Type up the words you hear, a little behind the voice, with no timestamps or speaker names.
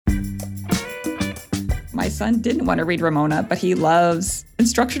My son didn't want to read Ramona, but he loves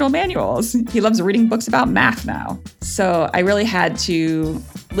instructional manuals. He loves reading books about math now. So I really had to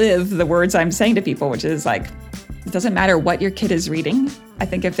live the words I'm saying to people, which is like, it doesn't matter what your kid is reading. I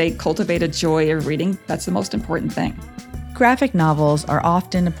think if they cultivate a joy of reading, that's the most important thing. Graphic novels are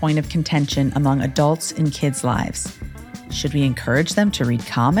often a point of contention among adults in kids' lives. Should we encourage them to read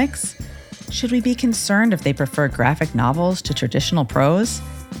comics? Should we be concerned if they prefer graphic novels to traditional prose?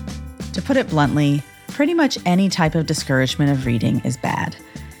 To put it bluntly, pretty much any type of discouragement of reading is bad.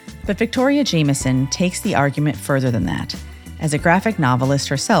 But Victoria Jamieson takes the argument further than that. As a graphic novelist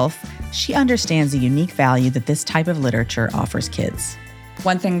herself, she understands the unique value that this type of literature offers kids.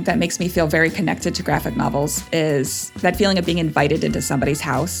 One thing that makes me feel very connected to graphic novels is that feeling of being invited into somebody's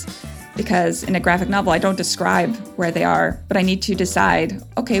house. Because in a graphic novel, I don't describe where they are, but I need to decide,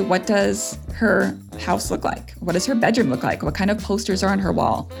 okay, what does her house look like? What does her bedroom look like? What kind of posters are on her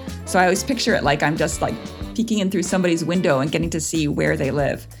wall? So I always picture it like I'm just like peeking in through somebody's window and getting to see where they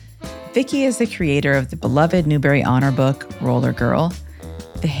live. Vicki is the creator of the beloved Newbery Honor book, Roller Girl,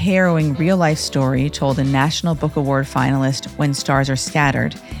 the harrowing real-life story told in National Book Award finalist When Stars Are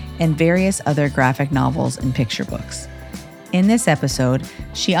Scattered, and various other graphic novels and picture books. In this episode,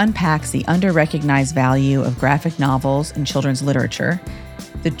 she unpacks the under-recognized value of graphic novels and children's literature,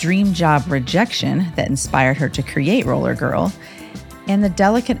 the dream job rejection that inspired her to create Roller Girl, and the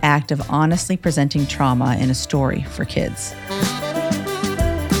delicate act of honestly presenting trauma in a story for kids.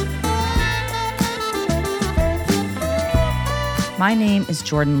 My name is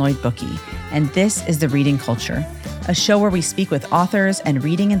Jordan Lloyd-Bookey, and this is The Reading Culture, a show where we speak with authors and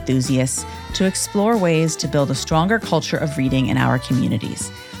reading enthusiasts to explore ways to build a stronger culture of reading in our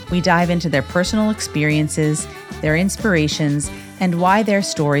communities. We dive into their personal experiences, their inspirations, and why their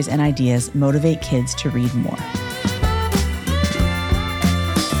stories and ideas motivate kids to read more.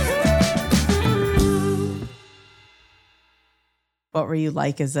 What were you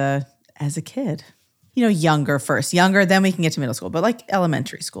like as a kid? You know, younger first. Younger, then we can get to middle school, but like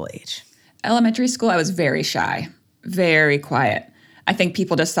elementary school age. Elementary school, I was very shy, very quiet. I think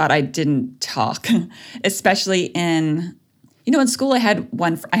people just thought I didn't talk, especially in school I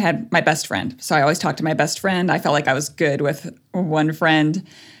had my best friend. So I always talked to my best friend. I felt like I was good with one friend.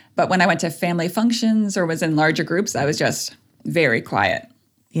 But when I went to family functions or was in larger groups, I was just very quiet.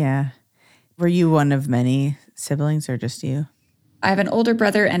 Yeah. Were you one of many siblings or just you? I have an older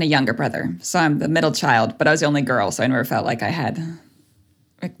brother and a younger brother. So I'm the middle child, but I was the only girl. So I never felt like I had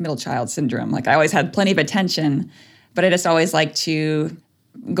middle child syndrome. Like I always had plenty of attention, but I just always liked to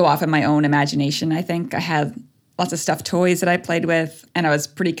go off in my own imagination. I think I had lots of stuffed toys that I played with, and I was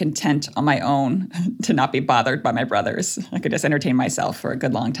pretty content on my own to not be bothered by my brothers. I could just entertain myself for a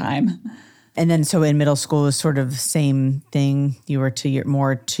good long time. And then so in middle school, it was sort of the same thing. You were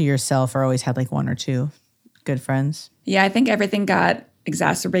more to yourself or always had like one or two good friends? Yeah, I think everything got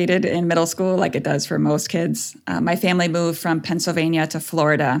exacerbated in middle school like it does for most kids. My family moved from Pennsylvania to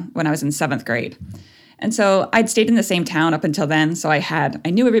Florida when I was in 7th grade. And so I'd stayed in the same town up until then. So I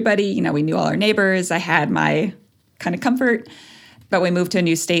knew everybody, we knew all our neighbors. I had my kind of comfort. But we moved to a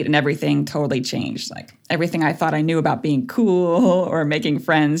new state and everything totally changed. Like everything I thought I knew about being cool or making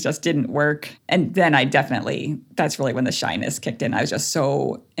friends just didn't work. And then that's really when the shyness kicked in. I was just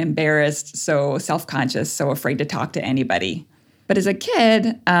so embarrassed, so self-conscious, so afraid to talk to anybody. But as a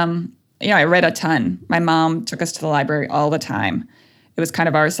kid, I read a ton. My mom took us to the library all the time. It was kind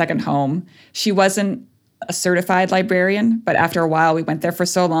of our second home. She wasn't a certified librarian, but after a while, we went there for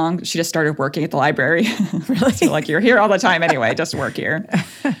so long, she just started working at the library. Really? So you're here all the time anyway, just work here.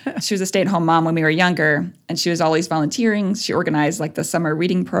 She was a stay-at-home mom when we were younger, and she was always volunteering. She organized the summer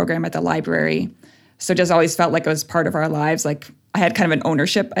reading program at the library. So just always felt like it was part of our lives. Like I had kind of an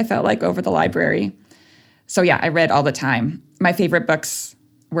ownership, I felt like, over the library. So yeah, I read all the time. My favorite books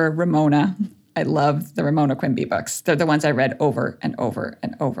were Ramona. I love the Ramona Quimby books. They're the ones I read over and over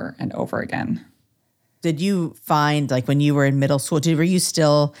and over and over again. Did you find, when you were in middle school, were you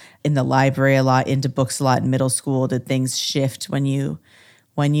still in the library a lot, into books a lot in middle school? Did things shift when you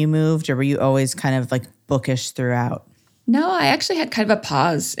moved, or were you always kind of bookish throughout? No, I actually had kind of a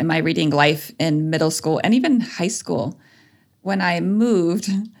pause in my reading life in middle school and even high school. When I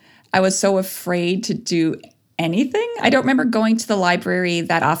moved, I was so afraid to do anything. I don't remember going to the library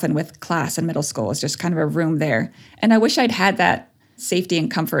that often with class in middle school. It's just kind of a room there. And I wish I'd had that safety and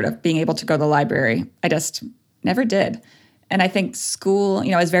comfort of being able to go to the library. I just never did. And I think school,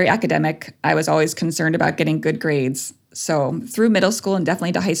 I was very academic. I was always concerned about getting good grades. So through middle school and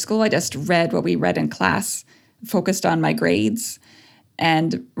definitely to high school, I just read what we read in class, focused on my grades,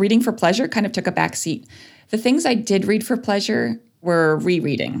 and reading for pleasure kind of took a back seat. The things I did read for pleasure were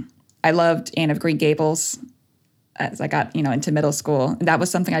rereading. I loved Anne of Green Gables as I got, into middle school. And that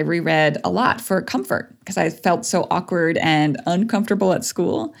was something I reread a lot for comfort because I felt so awkward and uncomfortable at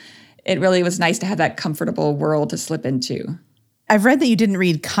school. It really was nice to have that comfortable world to slip into. I've read that you didn't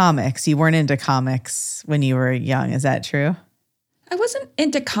read comics. You weren't into comics when you were young. Is that true? I wasn't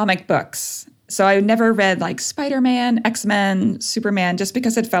into comic books. So I never read like Spider-Man, X-Men, Superman, just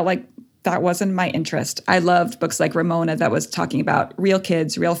because it felt like that wasn't my interest. I loved books like Ramona that was talking about real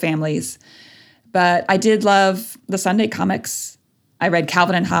kids, real families. But I did love the Sunday comics. I read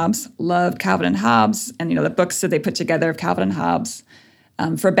Calvin and Hobbes, loved Calvin and Hobbes, and the books that they put together of Calvin and Hobbes.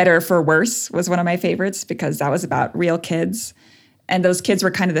 For Better or for Worse was one of my favorites because that was about real kids. And those kids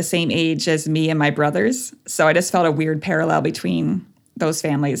were kind of the same age as me and my brothers. So I just felt a weird parallel between those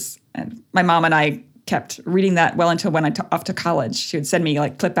families. And my mom and I kept reading that well until when I off to college. She would send me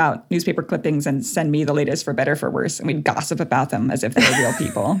clip out newspaper clippings and send me the latest For Better or for Worse. And we'd gossip about them as if they were real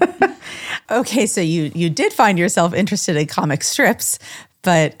people. Okay, so you did find yourself interested in comic strips,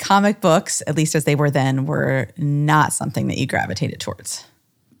 but comic books, at least as they were then, were not something that you gravitated towards.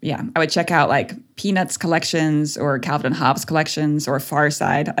 Yeah, I would check out Peanuts collections or Calvin and Hobbes collections or Far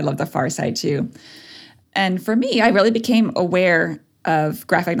Side. I love the Far Side too. And for me, I really became aware of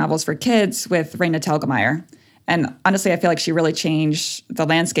graphic novels for kids with Raina Telgemeier. And honestly, I feel like she really changed the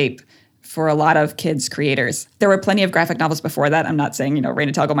landscape for a lot of kids creators. There were plenty of graphic novels before that. I'm not saying,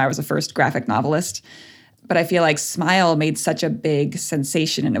 Raina Telgemeier was the first graphic novelist, but I feel like Smile made such a big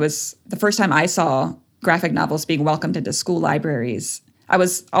sensation. And it was the first time I saw graphic novels being welcomed into school libraries. I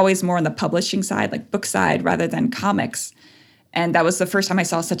was always more on the publishing side, book side, rather than comics. And that was the first time I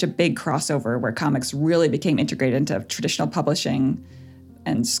saw such a big crossover where comics really became integrated into traditional publishing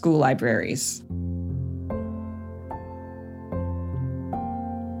and school libraries.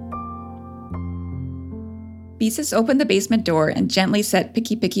 Beezus opened the basement door and gently set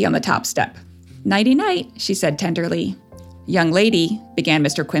Picky Picky on the top step. "Nighty-night," she said tenderly. "Young lady," began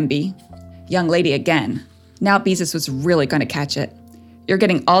Mr. Quimby. Young lady again. Now Beezus was really going to catch it. "You're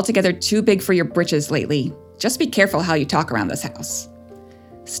getting altogether too big for your britches lately. Just be careful how you talk around this house."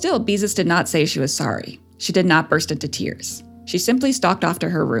 Still, Beezus did not say she was sorry. She did not burst into tears. She simply stalked off to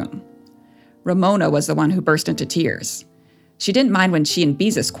her room. Ramona was the one who burst into tears. She didn't mind when she and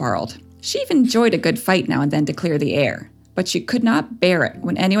Beezus quarreled. She even enjoyed a good fight now and then to clear the air. But she could not bear it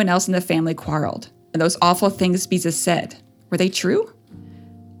when anyone else in the family quarreled. And those awful things Beezus said, were they true?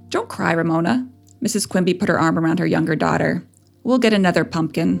 "Don't cry, Ramona." Mrs. Quimby put her arm around her younger daughter. "We'll get another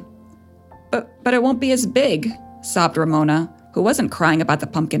pumpkin." But it won't be as big," sobbed Ramona, who wasn't crying about the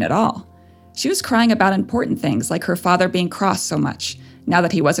pumpkin at all. She was crying about important things like her father being cross so much, now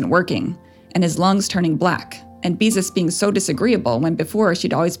that he wasn't working, and his lungs turning black, and Beezus being so disagreeable when before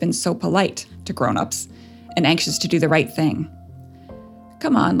she'd always been so polite to grown-ups and anxious to do the right thing.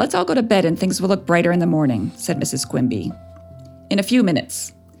 "Come on, let's all go to bed and things will look brighter in the morning," said Mrs. Quimby. "In a few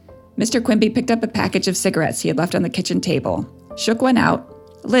minutes." Mr. Quimby picked up a package of cigarettes he had left on the kitchen table, shook one out,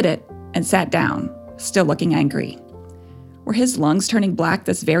 lit it, and sat down, still looking angry. Were his lungs turning black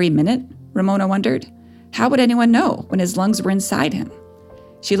this very minute? Ramona wondered. How would anyone know when his lungs were inside him?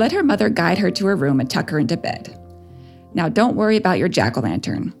 She let her mother guide her to her room and tuck her into bed. "Now don't worry about your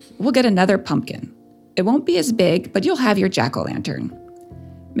jack-o'-lantern. We'll get another pumpkin. It won't be as big, but you'll have your jack-o'-lantern."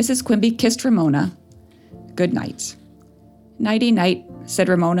 Mrs. Quimby kissed Ramona. "Good night." "Nighty-night," said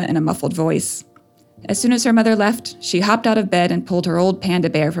Ramona in a muffled voice. As soon as her mother left, she hopped out of bed and pulled her old panda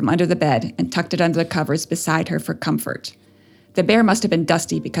bear from under the bed and tucked it under the covers beside her for comfort. The bear must have been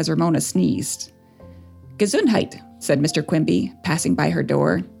dusty because Ramona sneezed. "Gesundheit," said Mr. Quimby, passing by her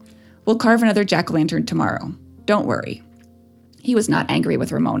door. "We'll carve another jack-o'-lantern tomorrow. Don't worry." He was not angry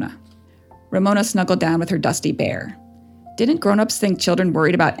with Ramona. Ramona snuggled down with her dusty bear. Didn't grown-ups think children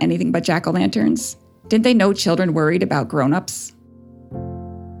worried about anything but jack-o'-lanterns? Didn't they know children worried about grown-ups?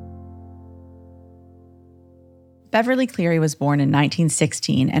 Beverly Cleary was born in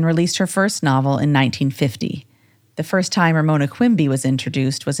 1916 and released her first novel in 1950. The first time Ramona Quimby was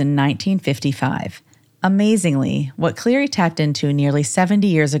introduced was in 1955. Amazingly, what Cleary tapped into nearly 70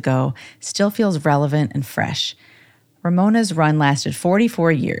 years ago still feels relevant and fresh. Ramona's run lasted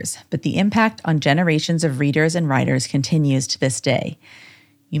 44 years, but the impact on generations of readers and writers continues to this day.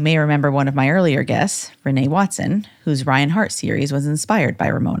 You may remember one of my earlier guests, Renee Watson, whose Ryan Hart series was inspired by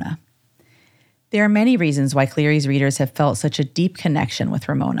Ramona. There are many reasons why Cleary's readers have felt such a deep connection with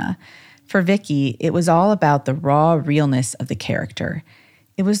Ramona. For Vicky, it was all about the raw realness of the character.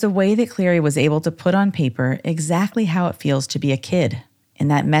 It was the way that Cleary was able to put on paper exactly how it feels to be a kid, in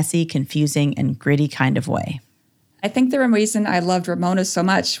that messy, confusing, and gritty kind of way. I think the reason I loved Ramona so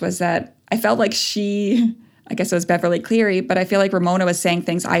much was that I felt like she I guess it was Beverly Cleary, but I feel like Ramona was saying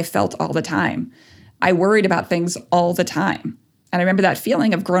things I felt all the time. I worried about things all the time. And I remember that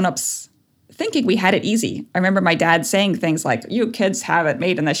feeling of grown-ups thinking we had it easy. I remember my dad saying things like, you kids have it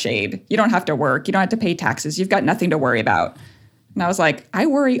made in the shade. You don't have to work. You don't have to pay taxes. You've got nothing to worry about. And I was like, I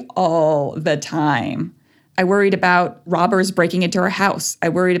worry all the time. I worried about robbers breaking into our house. I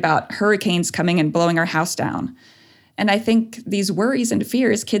worried about hurricanes coming and blowing our house down. And I think these worries and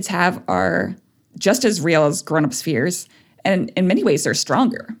fears kids have are just as real as grown-ups' fears. And in many ways, they're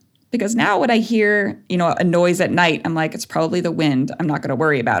stronger. Because now when I hear, a noise at night, I'm like, it's probably the wind. I'm not going to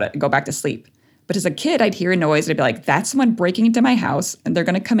worry about it and go back to sleep. But as a kid, I'd hear a noise and I'd be like, that's someone breaking into my house and they're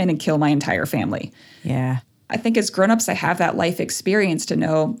going to come in and kill my entire family. Yeah. I think as grown-ups, I have that life experience to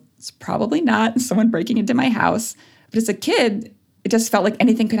know it's probably not someone breaking into my house. But as a kid, it just felt like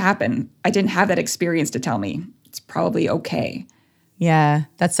anything could happen. I didn't have that experience to tell me it's probably okay. Yeah,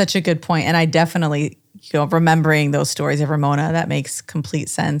 that's such a good point. And I definitely, remembering those stories of Ramona, that makes complete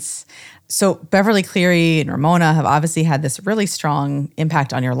sense. So Beverly Cleary and Ramona have obviously had this really strong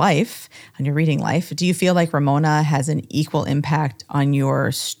impact on your life, on your reading life. Do you feel like Ramona has an equal impact on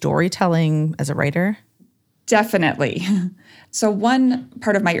your storytelling as a writer? Definitely. So one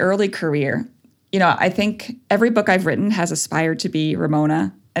part of my early career, I think every book I've written has aspired to be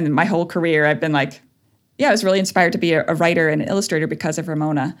Ramona. And my whole career, I've been like, I was really inspired to be a writer and an illustrator because of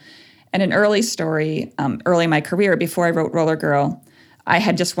Ramona. And an early story, early in my career, before I wrote Roller Girl, I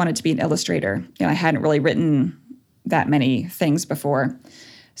had just wanted to be an illustrator. I hadn't really written that many things before.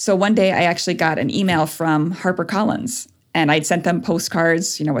 So one day I actually got an email from HarperCollins, and I'd sent them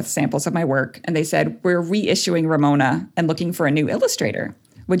postcards, with samples of my work. And they said, we're reissuing Ramona and looking for a new illustrator.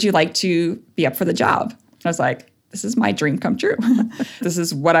 Would you like to be up for the job? I was like, this is my dream come true. This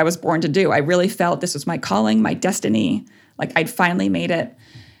is what I was born to do. I really felt this was my calling, my destiny. Like I'd finally made it.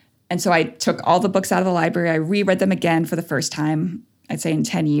 And so I took all the books out of the library. I reread them again for the first time, I'd say in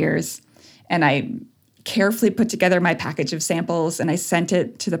 10 years. And I carefully put together my package of samples and I sent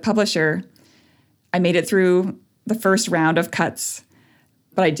it to the publisher. I made it through the first round of cuts,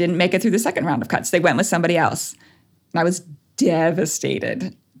 but I didn't make it through the second round of cuts. They went with somebody else. And I was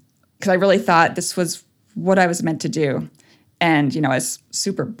devastated because I really thought this was what I was meant to do. And, I was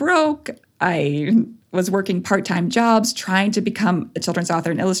super broke. I was working part-time jobs trying to become a children's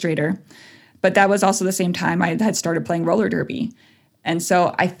author and illustrator. But that was also the same time I had started playing roller derby. And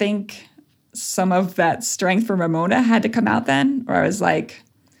so I think some of that strength from Ramona had to come out then, where I was like,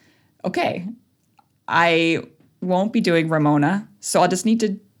 okay, I won't be doing Ramona, so I'll just need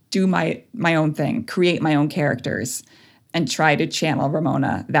to do my own thing, create my own characters, and try to channel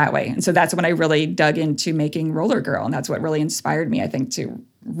Ramona that way. And so that's when I really dug into making Roller Girl. And that's what really inspired me, I think, to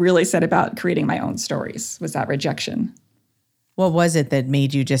really set about creating my own stories, was that rejection. What was it that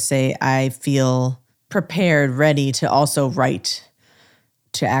made you just say, I feel prepared, ready to also write,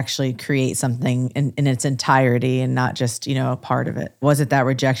 to actually create something in its entirety and not just, a part of it? Was it that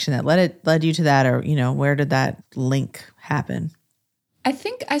rejection that led you to that? Or, where did that link happen? I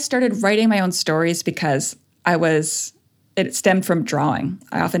think I started writing my own stories because it stemmed from drawing.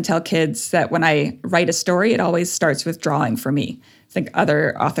 I often tell kids that when I write a story, it always starts with drawing for me. I think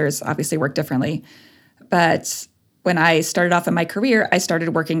other authors obviously work differently. But when I started off in my career, I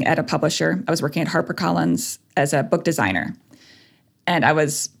started working at a publisher. I was working at HarperCollins as a book designer. And I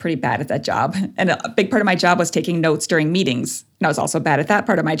was pretty bad at that job. And a big part of my job was taking notes during meetings. And I was also bad at that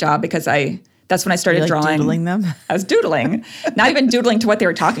part of my job because that's when I started drawing. Doodling them? I was doodling. Not even doodling to what they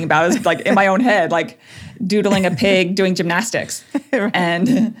were talking about. I was like in my own head, like doodling a pig doing gymnastics. Right.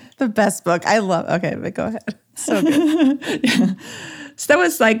 And the best book. Okay, but go ahead. So good. Yeah. So that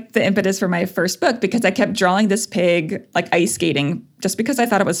was like the impetus for my first book, because I kept drawing this pig like ice skating just because I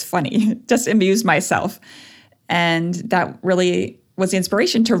thought it was funny, just amused myself. And that really was the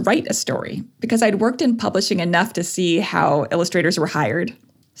inspiration to write a story, because I'd worked in publishing enough to see how illustrators were hired.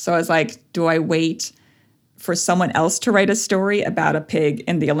 So I was like, do I wait for someone else to write a story about a pig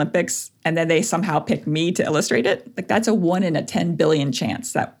in the Olympics and then they somehow pick me to illustrate it? Like, that's a 1 in a 10 billion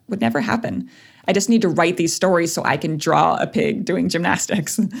chance. That would never happen. I just need to write these stories so I can draw a pig doing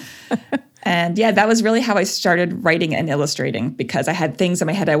gymnastics. And yeah, that was really how I started writing and illustrating, because I had things in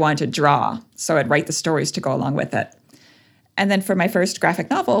my head I wanted to draw. So I'd write the stories to go along with it. And then for my first graphic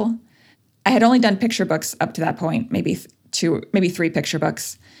novel, I had only done picture books up to that point, maybe 3 picture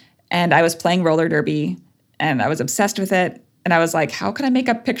books. And I was playing roller derby and I was obsessed with it. And I was like, how can I make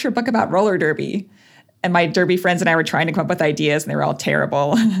a picture book about roller derby? And my derby friends and I were trying to come up with ideas, and they were all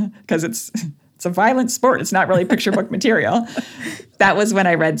terrible because it's a violent sport. It's not really picture book material. That was when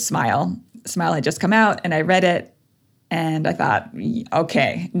I read Smile. Smile had just come out, and I read it. And I thought,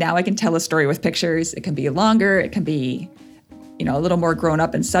 okay, now I can tell a story with pictures. It can be longer. It can be, a little more grown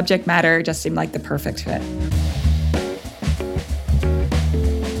up in subject matter. It just seemed like the perfect fit.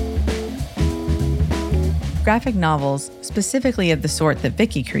 Graphic novels, specifically of the sort that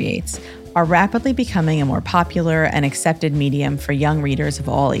Vicky creates, are rapidly becoming a more popular and accepted medium for young readers of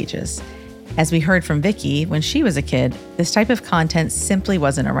all ages. As we heard from Vicky, when she was a kid, this type of content simply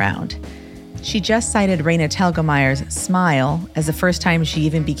wasn't around. She just cited Raina Telgemeier's Smile as the first time she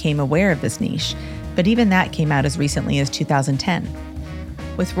even became aware of this niche, but even that came out as recently as 2010.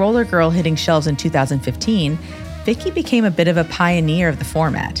 With Roller Girl hitting shelves in 2015, Vicky became a bit of a pioneer of the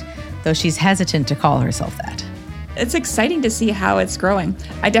format, though she's hesitant to call herself that. It's exciting to see how it's growing.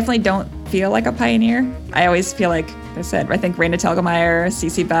 I definitely don't feel like a pioneer. I always feel like I said, I think Raina Telgemeier,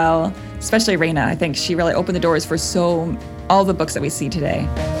 Cece Bell, especially Raina, I think she really opened the doors for all the books that we see today.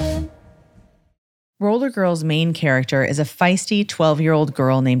 Roller Girl's main character is a feisty 12-year-old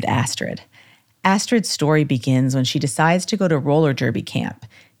girl named Astrid. Astrid's story begins when she decides to go to roller derby camp,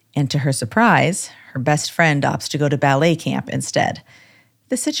 and to her surprise, her best friend opts to go to ballet camp instead.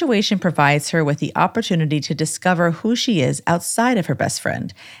 The situation provides her with the opportunity to discover who she is outside of her best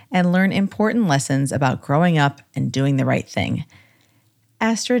friend and learn important lessons about growing up and doing the right thing.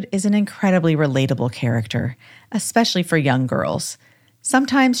 Astrid is an incredibly relatable character, especially for young girls.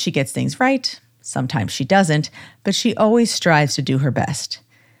 Sometimes she gets things right, sometimes she doesn't, but she always strives to do her best.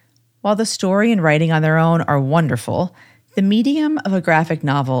 While the story and writing on their own are wonderful, the medium of a graphic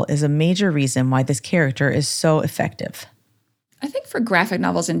novel is a major reason why this character is so effective. I think for graphic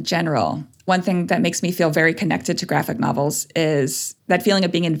novels in general, one thing that makes me feel very connected to graphic novels is that feeling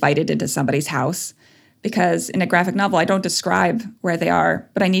of being invited into somebody's house. Because in a graphic novel, I don't describe where they are,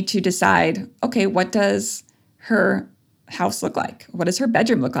 but I need to decide, okay, what does her house look like? What does her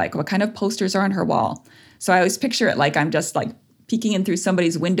bedroom look like? What kind of posters are on her wall? So I always picture it like I'm just like peeking in through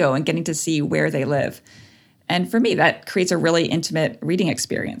somebody's window and getting to see where they live. And for me, that creates a really intimate reading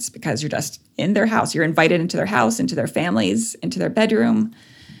experience because you're just in their house. You're invited into their house, into their families, into their bedroom.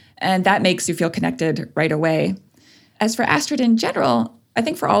 And that makes you feel connected right away. As for Astrid in general, I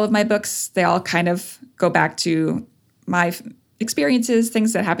think for all of my books, they all kind of go back to my experiences,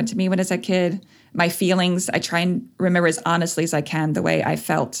 things that happened to me when I was a kid, my feelings. I try and remember as honestly as I can the way I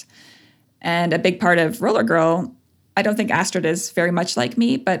felt. And a big part of Roller Girl, I don't think Astrid is very much like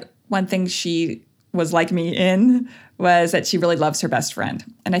me, but one thing she was like me in was that she really loves her best friend.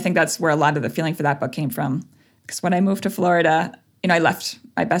 And I think that's where a lot of the feeling for that book came from. Because when I moved to Florida, I left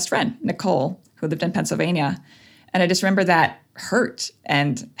my best friend, Nicole, who lived in Pennsylvania. And I just remember that hurt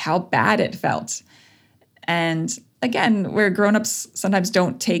and how bad it felt. And again, where grown-ups sometimes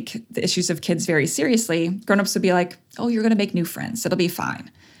don't take the issues of kids very seriously, grown-ups would be like, oh, you're going to make new friends. It'll be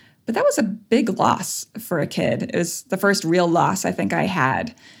fine. But that was a big loss for a kid. It was the first real loss I think I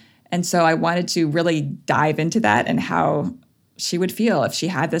had. And so I wanted to really dive into that and how she would feel if she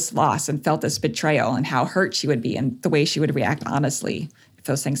had this loss and felt this betrayal and how hurt she would be and the way she would react honestly if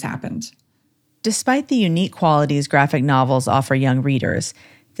those things happened. Despite the unique qualities graphic novels offer young readers,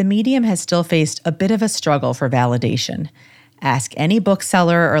 the medium has still faced a bit of a struggle for validation. Ask any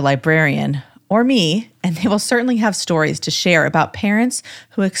bookseller or librarian, or me, and they will certainly have stories to share about parents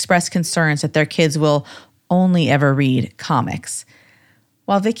who express concerns that their kids will only ever read comics.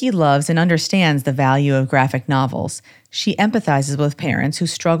 While Vicky loves and understands the value of graphic novels, she empathizes with parents who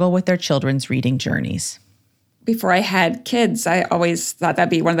struggle with their children's reading journeys. Before I had kids, I always thought that'd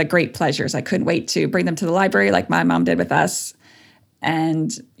be one of the great pleasures. I couldn't wait to bring them to the library like my mom did with us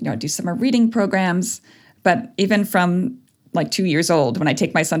and, do summer reading programs. But even from like 2 years old, when I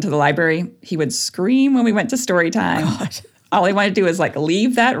take my son to the library, he would scream when we went to story time. God. All he wanted to do is like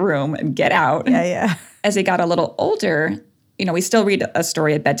leave that room and get out. Yeah. As he got a little older, we still read a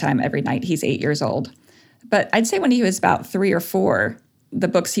story at bedtime every night. He's 8 years old. But I'd say when he was about 3 or 4, the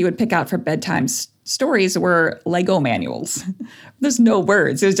books he would pick out for bedtime stories were Lego manuals. There's no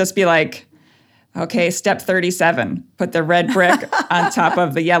words. It would just be like, okay, step 37, put the red brick on top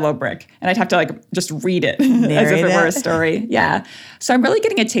of the yellow brick. And I'd have to just read it as if it were a story. Yeah. So I'm really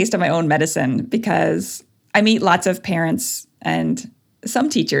getting a taste of my own medicine because I meet lots of parents and some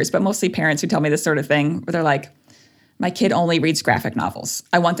teachers, but mostly parents who tell me this sort of thing where they're like, my kid only reads graphic novels.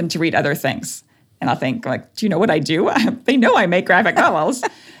 I want them to read other things. And I'll think, do you know what I do? They know I make graphic novels.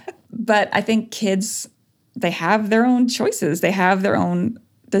 But I think kids, they have their own choices. They have their own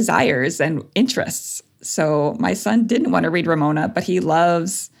desires and interests. So my son didn't want to read Ramona, but he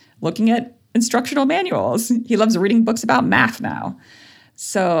loves looking at instructional manuals. He loves reading books about math now.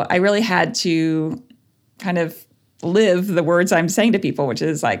 So I really had to kind of live the words I'm saying to people, which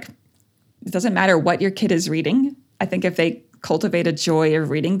is like, it doesn't matter what your kid is reading. I think if they cultivate a joy of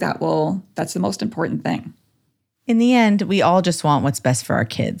reading, that's the most important thing. In the end, we all just want what's best for our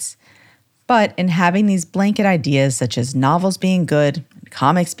kids. But in having these blanket ideas such as novels being good,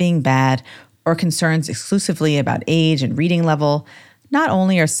 comics being bad, or concerns exclusively about age and reading level, not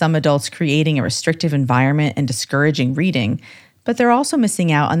only are some adults creating a restrictive environment and discouraging reading, but they're also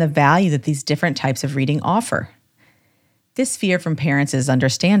missing out on the value that these different types of reading offer. This fear from parents is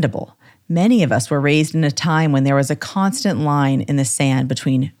understandable. Many of us were raised in a time when there was a constant line in the sand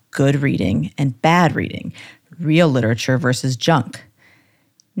between good reading and bad reading, real literature versus junk.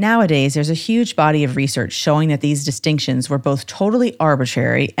 Nowadays, there's a huge body of research showing that these distinctions were both totally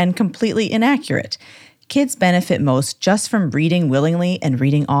arbitrary and completely inaccurate. Kids benefit most just from reading willingly and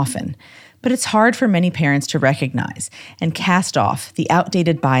reading often. But it's hard for many parents to recognize and cast off the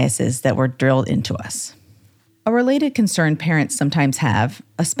outdated biases that were drilled into us. A related concern parents sometimes have,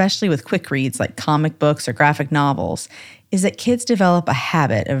 especially with quick reads like comic books or graphic novels, is that kids develop a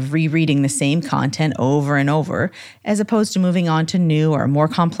habit of rereading the same content over and over, as opposed to moving on to new or more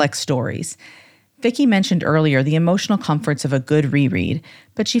complex stories. Vicki mentioned earlier the emotional comforts of a good reread,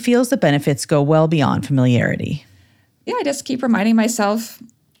 but she feels the benefits go well beyond familiarity. Yeah, I just keep reminding myself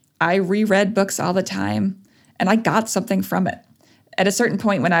I reread books all the time, and I got something from it. At a certain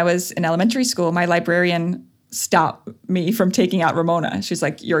point when I was in elementary school, my librarian stopped me from taking out Ramona. She's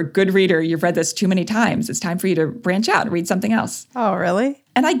like, you're a good reader. You've read this too many times. It's time for you to branch out and read something else. Oh, really?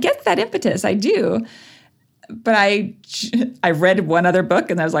 And I get that impetus. I do. But I read one other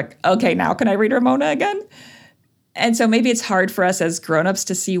book and I was like, okay, now can I read Ramona again? And so maybe it's hard for us as grownups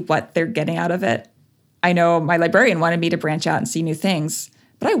to see what they're getting out of it. I know my librarian wanted me to branch out and see new things,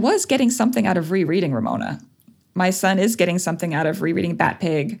 but I was getting something out of rereading Ramona. My son is getting something out of rereading Bat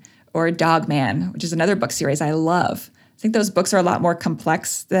Pig or Dog Man, which is another book series I love. I think those books are a lot more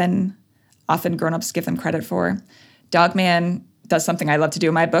complex than often grownups give them credit for. Dog Man does something I love to do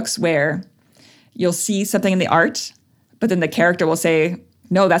in my books where you'll see something in the art, but then the character will say,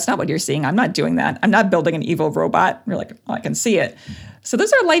 no, that's not what you're seeing. I'm not doing that. I'm not building an evil robot. You're like, oh, I can see it. So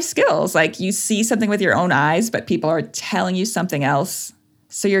those are life skills. Like you see something with your own eyes, but people are telling you something else.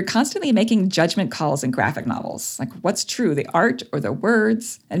 So you're constantly making judgment calls in graphic novels. Like what's true, the art or the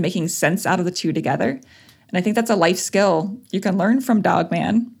words, and making sense out of the two together. And I think that's a life skill you can learn from Dog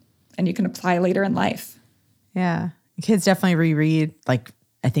Man and you can apply later in life. Yeah. Kids definitely reread. Like,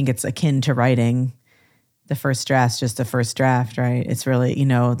 I think it's akin to writing. The first draft's just the first draft, right? It's really,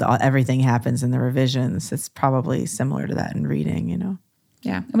 everything happens in the revisions. It's probably similar to that in reading,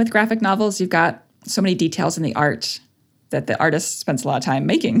 Yeah. And with graphic novels, you've got so many details in the art that the artist spends a lot of time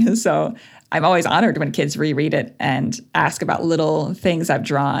making. So I'm always honored when kids reread it and ask about little things I've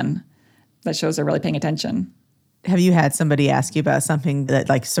drawn. That shows they're really paying attention. Have you had somebody ask you about something that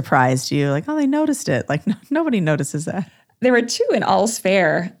like surprised you? Like, oh, they noticed it. Like nobody notices that. There were two in All's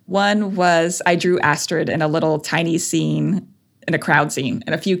Fair. One was I drew Astrid in a little tiny scene, in a crowd scene.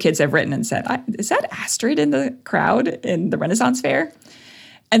 And a few kids have written and said, is that Astrid in the crowd in the Renaissance Fair?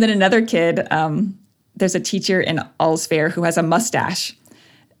 And then another kid, there's a teacher in All's Fair who has a mustache.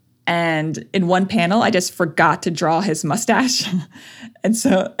 And in one panel, I just forgot to draw his mustache. And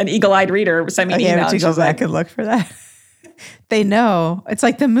so an eagle-eyed reader sent me an email. To go back and look for that. They know. It's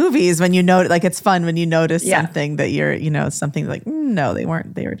like the movies when you know, like it's fun when you notice something that you're, something like, no, they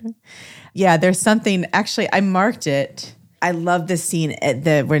weren't. They were doing. Yeah, there's something, actually, I marked it. I love this scene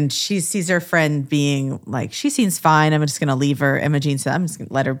when she sees her friend being like, she seems fine. I'm just going to leave her. Imogene said, I'm just going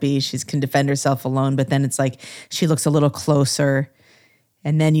to let her be. She can defend herself alone. But then it's like she looks a little closer.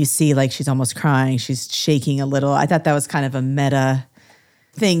 And then you see like she's almost crying. She's shaking a little. I thought that was kind of a meta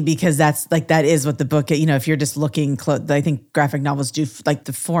thing because that is what the book, if you're just looking close, I think graphic novels do, like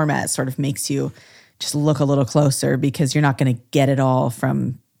the format sort of makes you just look a little closer because you're not going to get it all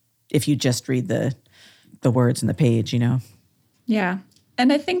from if you just read the words in the page, Yeah.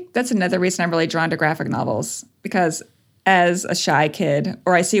 And I think that's another reason I'm really drawn to graphic novels because as a shy kid,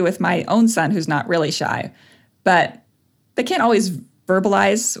 or I see it with my own son who's not really shy, but they can't always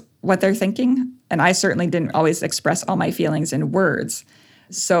verbalize what they're thinking. And I certainly didn't always express all my feelings in words.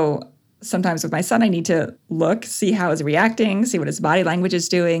 So sometimes with my son, I need to look, see how he's reacting, see what his body language is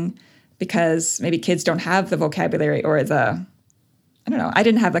doing, because maybe kids don't have the vocabulary or I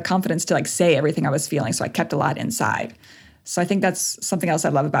didn't have the confidence to like say everything I was feeling. So I kept a lot inside. So I think that's something else I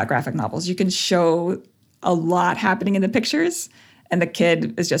love about graphic novels. You can show a lot happening in the pictures and the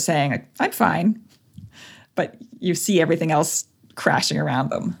kid is just saying, I'm fine. But you see everything else crashing around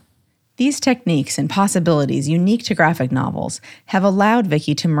them. These techniques and possibilities unique to graphic novels have allowed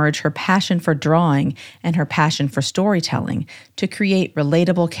Vicki to merge her passion for drawing and her passion for storytelling to create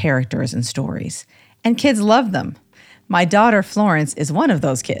relatable characters and stories. And kids love them. My daughter Florence is one of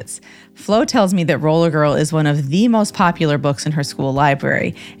those kids. Flo tells me that Roller Girl is one of the most popular books in her school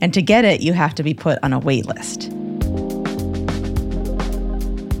library, and to get it, you have to be put on a wait list.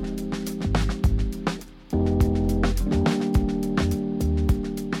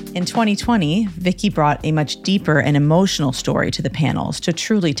 In 2020, Vicky brought a much deeper and emotional story to the panels to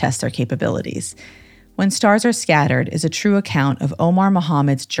truly test their capabilities. When Stars Are Scattered is a true account of Omar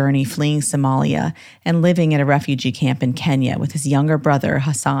Mohammed's journey fleeing Somalia and living at a refugee camp in Kenya with his younger brother,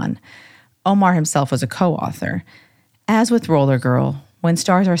 Hassan. Omar himself was a co-author. As with Roller Girl, When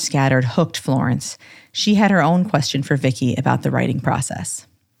Stars Are Scattered hooked Florence, she had her own question for Vicky about the writing process.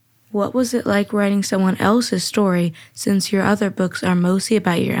 What was it like writing someone else's story since your other books are mostly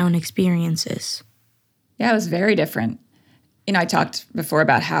about your own experiences? Yeah, it was very different. I talked before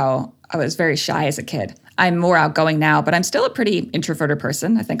about how I was very shy as a kid. I'm more outgoing now, but I'm still a pretty introverted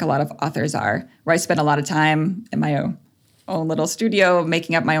person. I think a lot of authors are, where I spend a lot of time in my own little studio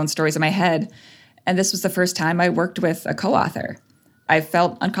making up my own stories in my head. And this was the first time I worked with a co-author. I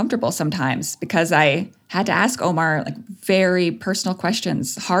felt uncomfortable sometimes because I had to ask Omar very personal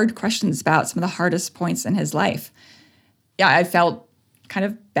questions, hard questions about some of the hardest points in his life. Yeah, I felt kind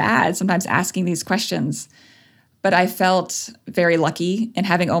of bad sometimes asking these questions. But I felt very lucky in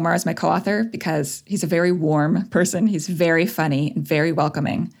having Omar as my co-author because he's a very warm person. He's very funny and very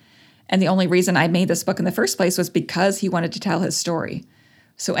welcoming. And the only reason I made this book in the first place was because he wanted to tell his story.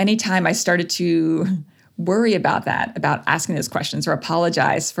 So anytime I started to worry about that, about asking those questions or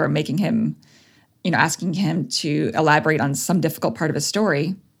apologize for making him, asking him to elaborate on some difficult part of his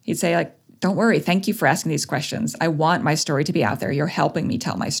story, he'd say, don't worry, thank you for asking these questions. I want my story to be out there. You're helping me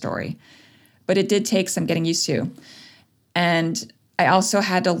tell my story. But it did take some getting used to. And I also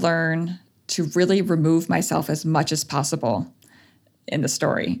had to learn to really remove myself as much as possible in the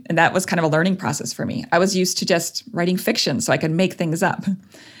story. And that was kind of a learning process for me. I was used to just writing fiction so I could make things up.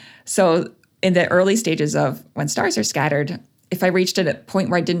 So in the early stages of When Stars Are Scattered, if I reached a point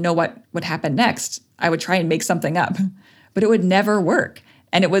where I didn't know what would happen next, I would try and make something up. But it would never work.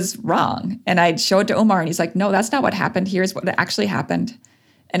 And it was wrong. And I'd show it to Omar and he's like, no, that's not what happened. Here's what actually happened.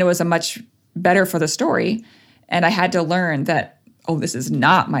 And it was a much better for the story. And I had to learn that, this is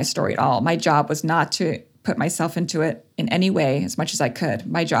not my story at all. My job was not to put myself into it in any way as much as I could.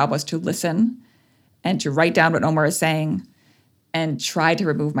 My job was to listen and to write down what Omar is saying and try to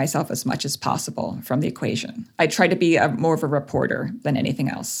remove myself as much as possible from the equation. I tried to be more of a reporter than anything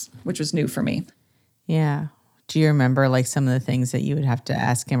else, which was new for me. Yeah. Do you remember some of the things that you would have to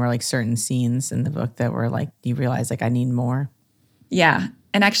ask him or certain scenes in the book that were you realize I need more? Yeah.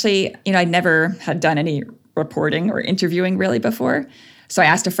 And actually, I never had done any reporting or interviewing really before. So I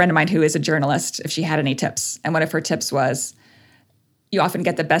asked a friend of mine who is a journalist if she had any tips. And one of her tips was, you often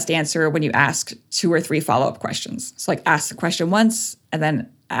get the best answer when you ask 2 or 3 follow-up questions. So ask the question once and then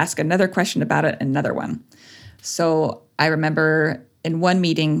ask another question about it, another one. So I remember in one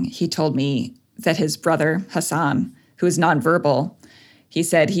meeting, he told me that his brother, Hassan, who is nonverbal, he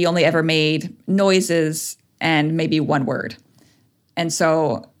said he only ever made noises and maybe one word. And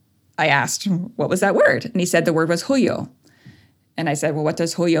so I asked, what was that word? And he said the word was huyo. And I said, well, what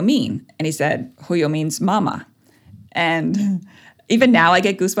does huyo mean? And he said, huyo means mama. And even now I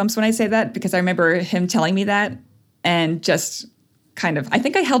get goosebumps when I say that because I remember him telling me that and just I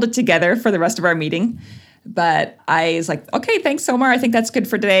think I held it together for the rest of our meeting. But I was like, okay, thanks, Omar. I think that's good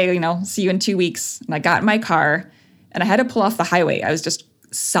for today. See you in 2 weeks. And I got in my car and I had to pull off the highway. I was just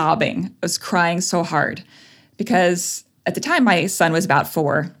sobbing. I was crying so hard because at the time, my son was about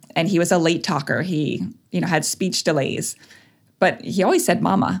 4, and he was a late talker. He, had speech delays, but he always said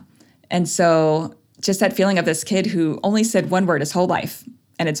mama. And so just that feeling of this kid who only said one word his whole life,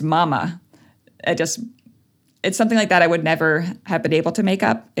 and it's mama, it's something like that I would never have been able to make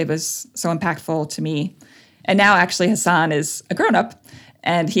up. It was so impactful to me. And now actually Hassan is a grown-up,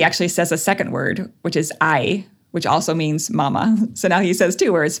 and he actually says a second word, which is I, which also means mama. So now he says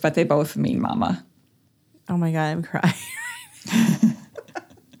 2 words, but they both mean mama. Oh my God, I'm crying.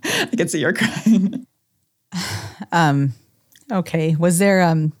 I can see you're crying. Okay. Was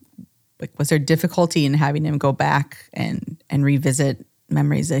there difficulty in having him go back and revisit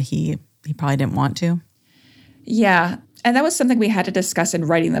memories that he probably didn't want to? Yeah. And that was something we had to discuss in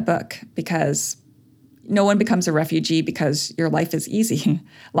writing the book because no one becomes a refugee because your life is easy.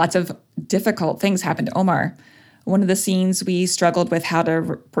 Lots of difficult things happen to Omar. One of the scenes we struggled with how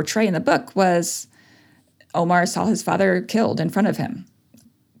to portray in the book was Omar saw his father killed in front of him.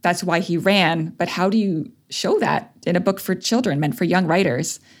 That's why he ran. But how do you show that in a book for children, meant for young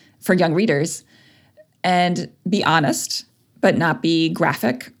writers, for young readers, and be honest, but not be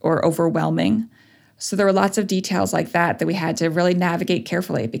graphic or overwhelming? So there were lots of details like that we had to really navigate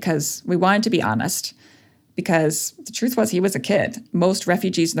carefully because we wanted to be honest. Because the truth was, he was a kid. Most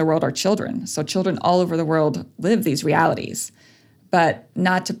refugees in the world are children. So children all over the world live these realities, but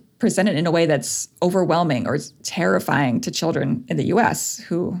not to present it in a way that's overwhelming or terrifying to children in the US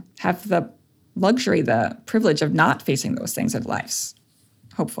who have the luxury, the privilege of not facing those things in lives,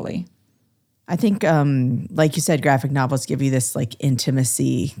 hopefully. I think, like you said, graphic novels give you this like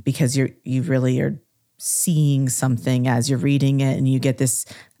intimacy because you really are seeing something as you're reading it, and you get this.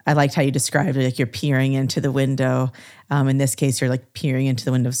 I liked how you described it, like you're peering into the window. In this case, you're like peering into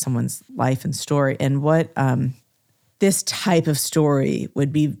the window of someone's life and story. And what this type of story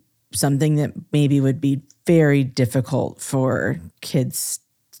would be something that maybe would be very difficult for kids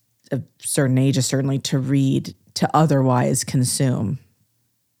of certain ages, certainly to read, to otherwise consume.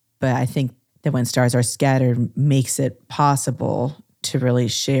 But I think that When Stars Are Scattered makes it possible to really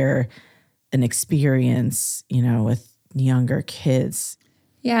share an experience, with younger kids.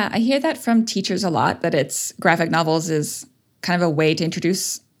 Yeah, I hear that from teachers a lot, that it's graphic novels is kind of a way to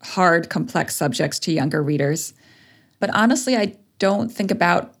introduce hard, complex subjects to younger readers. But honestly, I don't think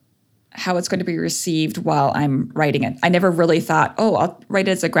about how it's going to be received while I'm writing it. I never really thought, I'll write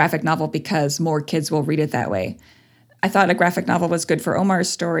it as a graphic novel because more kids will read it that way. I thought a graphic novel was good for Omar's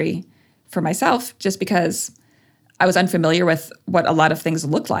story for myself just because I was unfamiliar with what a lot of things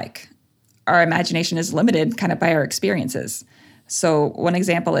look like. Our imagination is limited kind of by our experiences. So one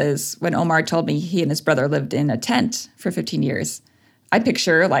example is when Omar told me he and his brother lived in a tent for 15 years. I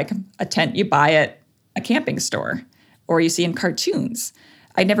picture like a tent you buy at a camping store or you see in cartoons.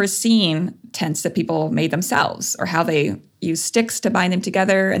 I'd never seen tents that people made themselves or how they use sticks to bind them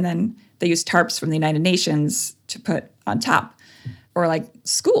together and then they use tarps from the United Nations to put on top. Or like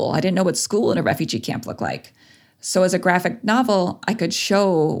school. I didn't know what school in a refugee camp looked like. So as a graphic novel, I could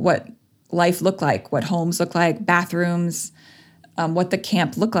show what life looked like, what homes look like, bathrooms, what the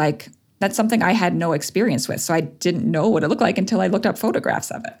camp looked like. That's something I had no experience with. So I didn't know what it looked like until I looked up photographs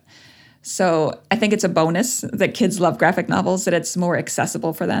of it. So I think it's a bonus that kids love graphic novels, that it's more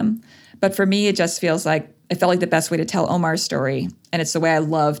accessible for them. But for me, it just feels like, it felt like the best way to tell Omar's story. And it's the way I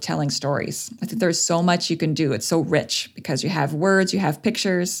love telling stories. I think there's so much you can do. It's so rich because you have words, you have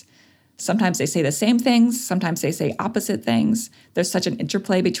pictures. Sometimes they say the same things. Sometimes they say opposite things. There's such an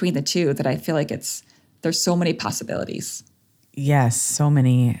interplay between the two that I feel like there's so many possibilities. Yes, so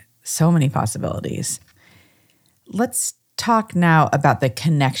many possibilities. Let's talk now about the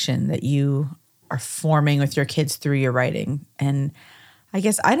connection that you are forming with your kids through your writing. And I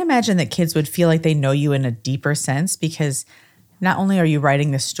guess I'd imagine that kids would feel like they know you in a deeper sense because not only are you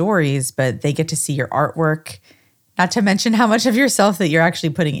writing the stories, but they get to see your artwork, not to mention how much of yourself that you're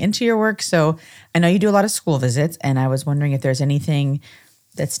actually putting into your work. So I know you do a lot of school visits, and I was wondering if there's anything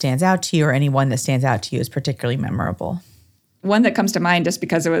that stands out to you or anyone that stands out to you as particularly memorable. One that comes to mind just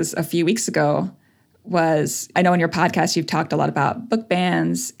because it was a few weeks ago was, I know in your podcast you've talked a lot about book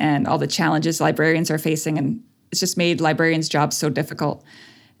bans and all the challenges librarians are facing, and it's just made librarians' jobs so difficult.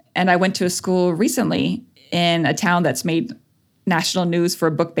 And I went to a school recently in a town that's made national news for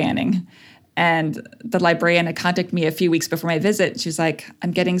book banning. And the librarian had contacted me a few weeks before my visit. She was like,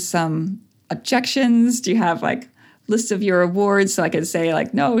 I'm getting some objections. Do you have like list of your awards? So I could say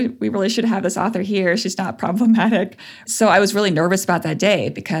like, no, we really should have this author here. She's not problematic. So I was really nervous about that day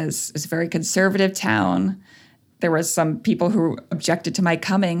because it was a very conservative town. There were some people who objected to my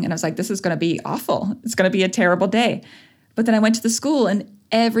coming. And I was like, this is going to be awful. It's going to be a terrible day. But then I went to the school and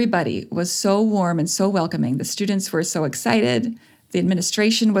everybody was so warm and so welcoming. The students were so excited. The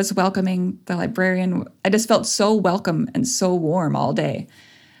administration was welcoming. The librarian, I just felt so welcome and so warm all day.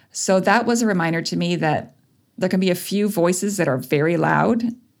 So that was a reminder to me that there can be a few voices that are very loud,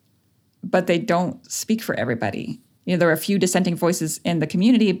 but they don't speak for everybody. There are a few dissenting voices in the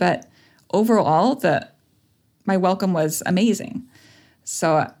community, but overall, my welcome was amazing.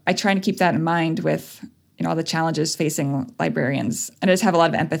 So I try to keep that in mind with all the challenges facing librarians. And I just have a lot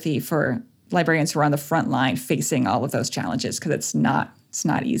of empathy for librarians who are on the front line facing all of those challenges because it's not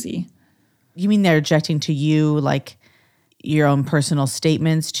easy. You mean they're objecting to you, like your own personal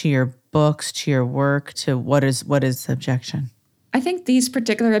statements, to your books, to your work, to what is the objection? I think these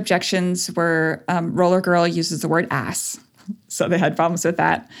particular objections were Roller Girl uses the word ass. So they had problems with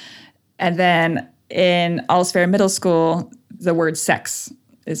that. And then in All's Fair Middle School, the word sex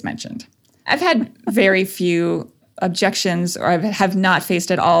is mentioned. I've had very few objections, or I have not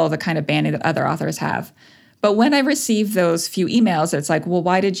faced at all the kind of banning that other authors have. But when I receive those few emails, it's like, well,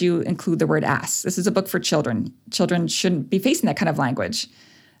 why did you include the word ass? This is a book for children. Children shouldn't be facing that kind of language.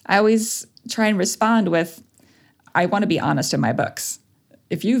 I always try and respond with, I want to be honest in my books.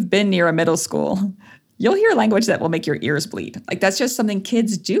 if you've been near a middle school, you'll hear language that will make your ears bleed. Like that's just something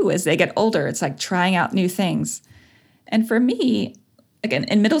kids do as they get older. It's like trying out new things. And for me, again,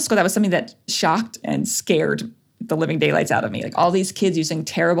 in middle school, that was something that shocked and scared the living daylights out of me. Like all these kids using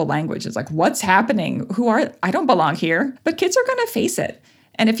terrible language. It's like, what's happening? I don't belong here. But kids are going to face it.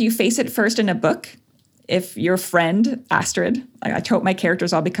 And if you face it first in a book, if your friend, Astrid, I hope my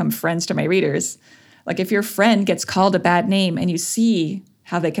characters all become friends to my readers. Like if your friend gets called a bad name and you see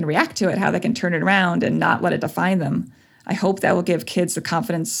how they can react to it, how they can turn it around and not let it define them, I hope that will give kids the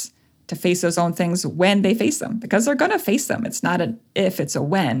confidence to face those own things when they face them, because they're going to face them. It's not an if, it's a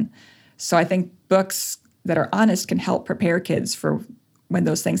when. So I think books that are honest can help prepare kids for when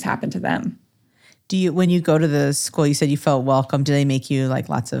those things happen to them. When you go to the school, you said you felt welcome. Do they make you like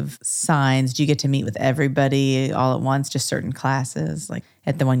lots of signs? Do you get to meet with everybody all at once, just certain classes, like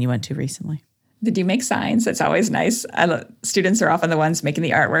at the one you went to recently? Did you make signs? It's always nice. Students are often the ones making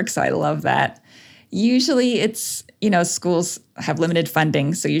the artwork, so I love that. Usually it's, schools have limited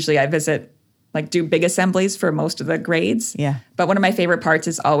funding, so usually I visit, do big assemblies for most of the grades. Yeah. But one of my favorite parts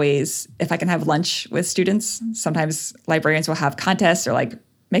is always if I can have lunch with students. Sometimes librarians will have contests or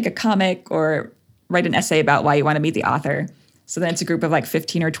make a comic or write an essay about why you want to meet the author. So then it's a group of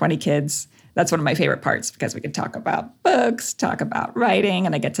 15 or 20 kids. That's one of my favorite parts because we can talk about books, talk about writing,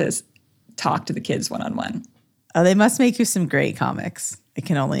 and I get to talk to the kids one-on-one. Oh, they must make you some great comics. I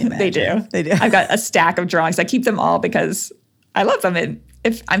can only imagine. They do. I've got a stack of drawings. I keep them all because I love them. And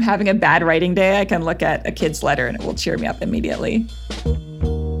if I'm having a bad writing day, I can look at a kid's letter and it will cheer me up immediately.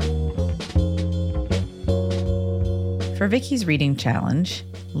 For Vicky's reading challenge,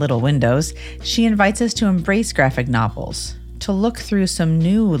 Little Windows, she invites us to embrace graphic novels, to look through some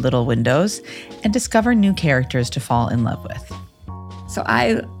new little windows and discover new characters to fall in love with. So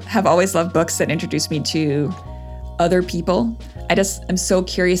I have always loved books that introduce me to other people. I just am so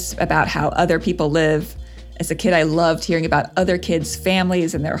curious about how other people live. As a kid, I loved hearing about other kids'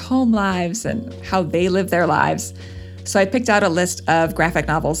 families and their home lives and how they live their lives. So I picked out a list of graphic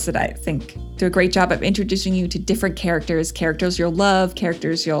novels that I think do a great job of introducing you to different characters you'll love,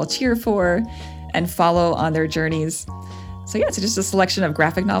 characters you'll cheer for, and follow on their journeys. So yeah, it's just a selection of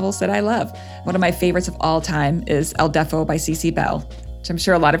graphic novels that I love. One of my favorites of all time is El Deafo by C.C. Bell, which I'm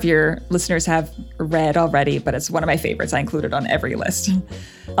sure a lot of your listeners have read already, but it's one of my favorites. I include it on every list.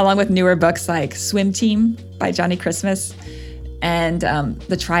 Along with newer books like Swim Team by Johnny Christmas and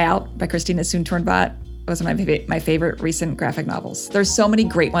The Tryout by Christina Soontornvat was one of my favorite recent graphic novels. There's so many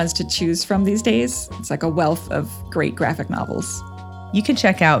great ones to choose from these days. It's like a wealth of great graphic novels. You can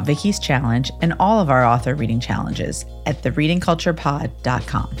check out Vicky's challenge and all of our author reading challenges at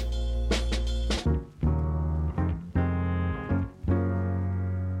thereadingculturepod.com.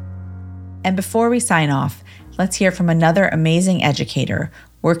 And before we sign off, let's hear from another amazing educator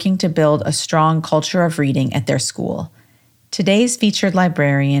working to build a strong culture of reading at their school. Today's featured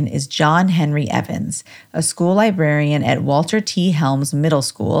librarian is John Henry Evans, a school librarian at Walter T. Helms Middle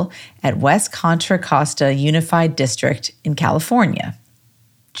School at West Contra Costa Unified District in California.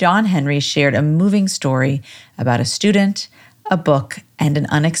 John Henry shared a moving story about a student, a book, and an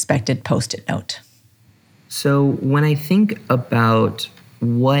unexpected Post-it note. So when I think about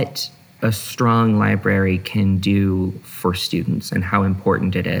what a strong library can do for students and how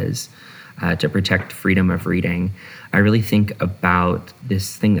important it is to protect freedom of reading, I really think about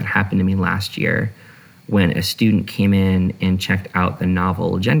this thing that happened to me last year when a student came in and checked out the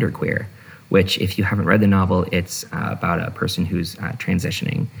novel Genderqueer, which, if you haven't read the novel, it's about a person who's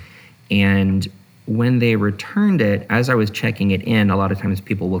transitioning. And when they returned it, as I was checking it in, a lot of times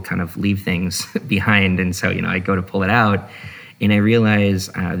people will kind of leave things behind. And so, I go to pull it out, and I realize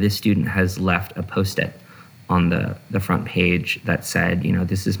this student has left a Post-it on the front page that said,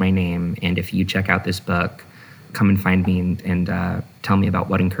 this is my name, and if you check out this book, come and find me and tell me about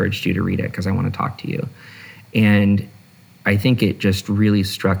what encouraged you to read it, because I want to talk to you. And I think it just really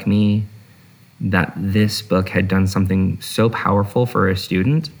struck me that this book had done something so powerful for a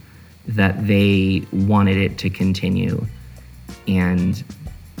student that they wanted it to continue. And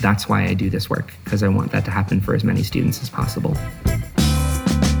that's why I do this work, because I want that to happen for as many students as possible.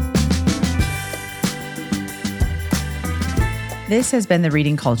 This has been The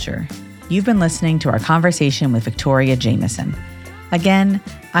Reading Culture. You've been listening to our conversation with Victoria Jamieson. Again,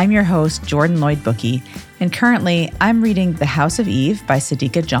 I'm your host, Jordan Lloyd Bookey, and currently I'm reading The House of Eve by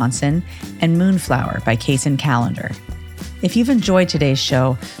Sadiqa Johnson and Moonflower by Kaysen Callender. If you've enjoyed today's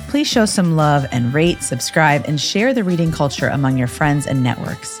show, please show some love and rate, subscribe, and share The Reading Culture among your friends and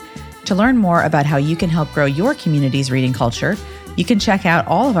networks. To learn more about how you can help grow your community's reading culture, you can check out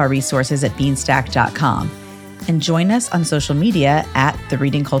all of our resources at beanstack.com. And join us on social media at The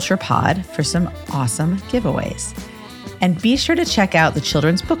Reading Culture Pod for some awesome giveaways. And be sure to check out the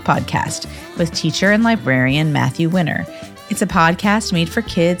Children's Book Podcast with teacher and librarian Matthew Winner. It's a podcast made for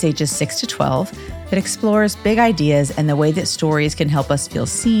kids ages 6 to 12 that explores big ideas and the way that stories can help us feel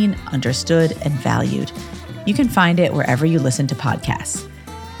seen, understood, and valued. You can find it wherever you listen to podcasts.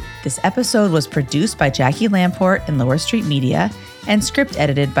 This episode was produced by Jackie Lamport and Lower Street Media and script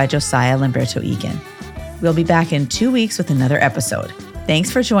edited by Josiah Lamberto Egan. We'll be back in 2 weeks with another episode.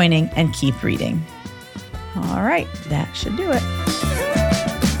 Thanks for joining and keep reading. All right, that should do it.